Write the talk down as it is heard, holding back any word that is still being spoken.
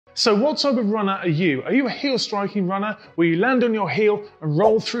So what type of runner are you? Are you a heel striking runner where you land on your heel and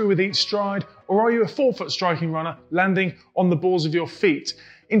roll through with each stride? Or are you a forefoot striking runner landing on the balls of your feet?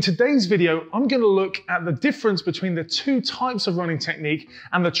 In today's video, I'm going to look at the difference between the two types of running technique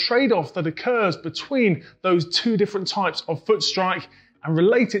and the trade-off that occurs between those two different types of foot strike and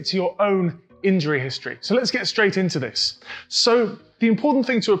relate it to your own injury history. So let's get straight into this. So the important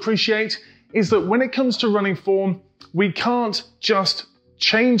thing to appreciate is that when it comes to running form, we can't just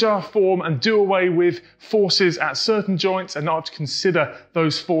change our form and do away with forces at certain joints and not consider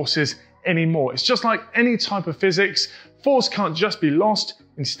those forces anymore. It's just like any type of physics. Force can't just be lost.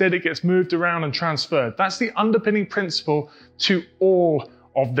 Instead, it gets moved around and transferred. That's the underpinning principle to all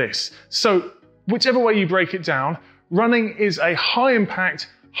of this. So whichever way you break it down, running is a high impact,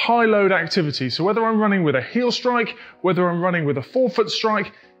 high load activity. So whether I'm running with a heel strike, whether I'm running with a forefoot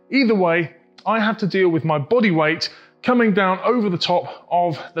strike, either way, I have to deal with my body weight coming down over the top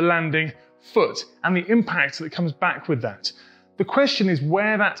of the landing foot and the impact that comes back with that. The question is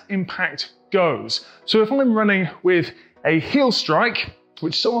where that impact goes. So if I'm running with a heel strike,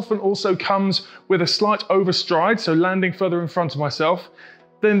 which so often also comes with a slight overstride, so landing further in front of myself,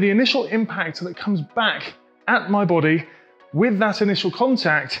 then the initial impact that comes back at my body with that initial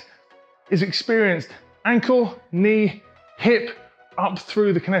contact is experienced ankle, knee, hip, up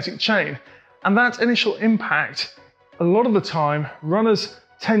through the kinetic chain. And that initial impact, a lot of the time, runners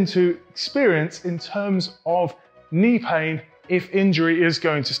tend to experience in terms of knee pain if injury is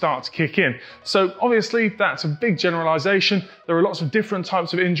going to start to kick in. So obviously that's a big generalization. There are lots of different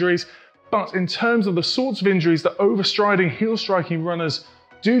types of injuries, but in terms of the sorts of injuries that overstriding heel striking runners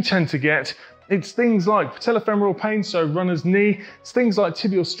do tend to get, it's things like patellofemoral pain, so runner's knee, it's things like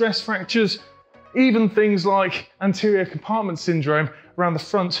tibial stress fractures, even things like anterior compartment syndrome around the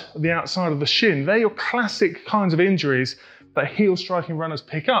front of the outside of the shin. They're your classic kinds of injuries that heel striking runners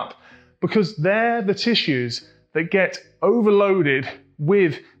pick up because they're the tissues that get overloaded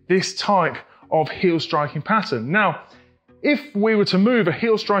with this type of heel striking pattern. Now, if we were to move a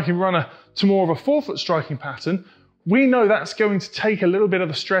heel striking runner to more of a forefoot striking pattern, we know that's going to take a little bit of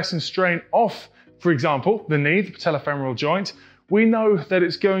the stress and strain off, for example, the knee, the patellofemoral joint. We know that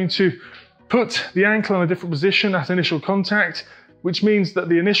it's going to put the ankle in a different position at initial contact, which means that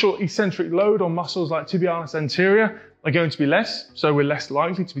the initial eccentric load on muscles like tibialis anterior are going to be less, so we're less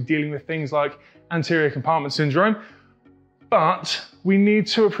likely to be dealing with things like anterior compartment syndrome. But we need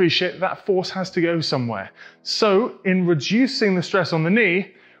to appreciate that force has to go somewhere. So in reducing the stress on the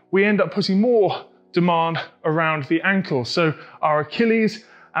knee, we end up putting more demand around the ankle. So our Achilles,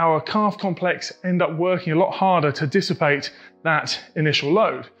 our calf complex end up working a lot harder to dissipate that initial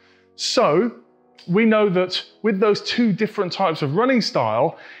load. So we know that with those two different types of running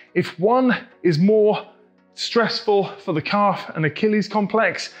style, if one is more stressful for the calf and Achilles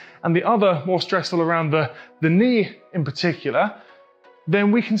complex and the other more stressful around the knee in particular,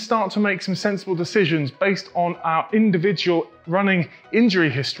 then we can start to make some sensible decisions based on our individual running injury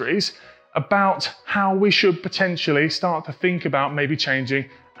histories about how we should potentially start to think about maybe changing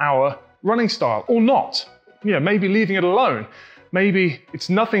our running style or not. Yeah, maybe leaving it alone. Maybe it's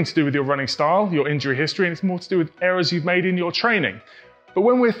nothing to do with your running style, your injury history, and it's more to do with errors you've made in your training. But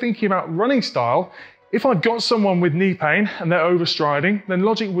when we're thinking about running style, if I've got someone with knee pain and they're overstriding, then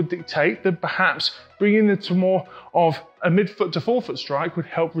logic would dictate that perhaps bringing them to more of a midfoot to forefoot strike would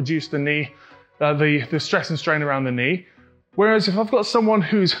help reduce the knee, the stress and strain around the knee. Whereas if I've got someone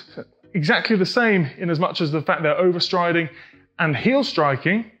who's exactly the same in as much as the fact they're overstriding and heel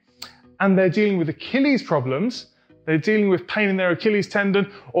striking, and they're dealing with Achilles problems, they're dealing with pain in their Achilles tendon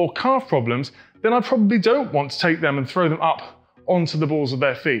or calf problems, then I probably don't want to take them and throw them up onto the balls of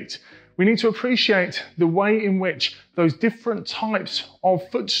their feet. We need to appreciate the way in which those different types of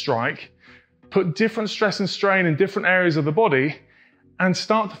foot strike put different stress and strain in different areas of the body and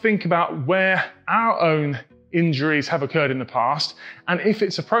start to think about where our own injuries have occurred in the past and if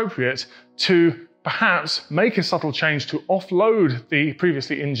it's appropriate to perhaps make a subtle change to offload the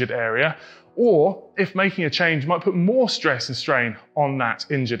previously injured area, or if making a change might put more stress and strain on that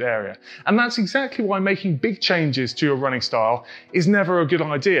injured area. And that's exactly why making big changes to your running style is never a good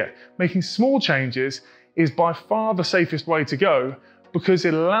idea. Making small changes is by far the safest way to go because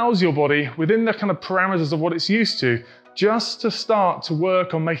it allows your body, within the kind of parameters of what it's used to, just to start to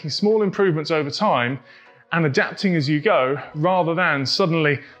work on making small improvements over time and adapting as you go, rather than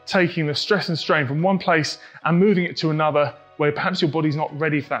suddenly taking the stress and strain from one place and moving it to another where perhaps your body's not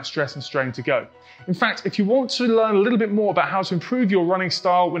ready for that stress and strain to go. In fact, if you want to learn a little bit more about how to improve your running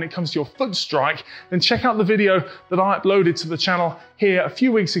style when it comes to your foot strike, then check out the video that I uploaded to the channel here a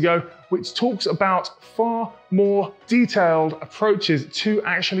few weeks ago which talks about far more detailed approaches to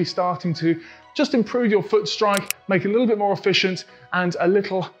actually starting to just improve your foot strike, make it a little bit more efficient and a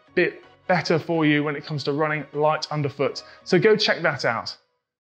little bit better for you when it comes to running light underfoot. So go check that out.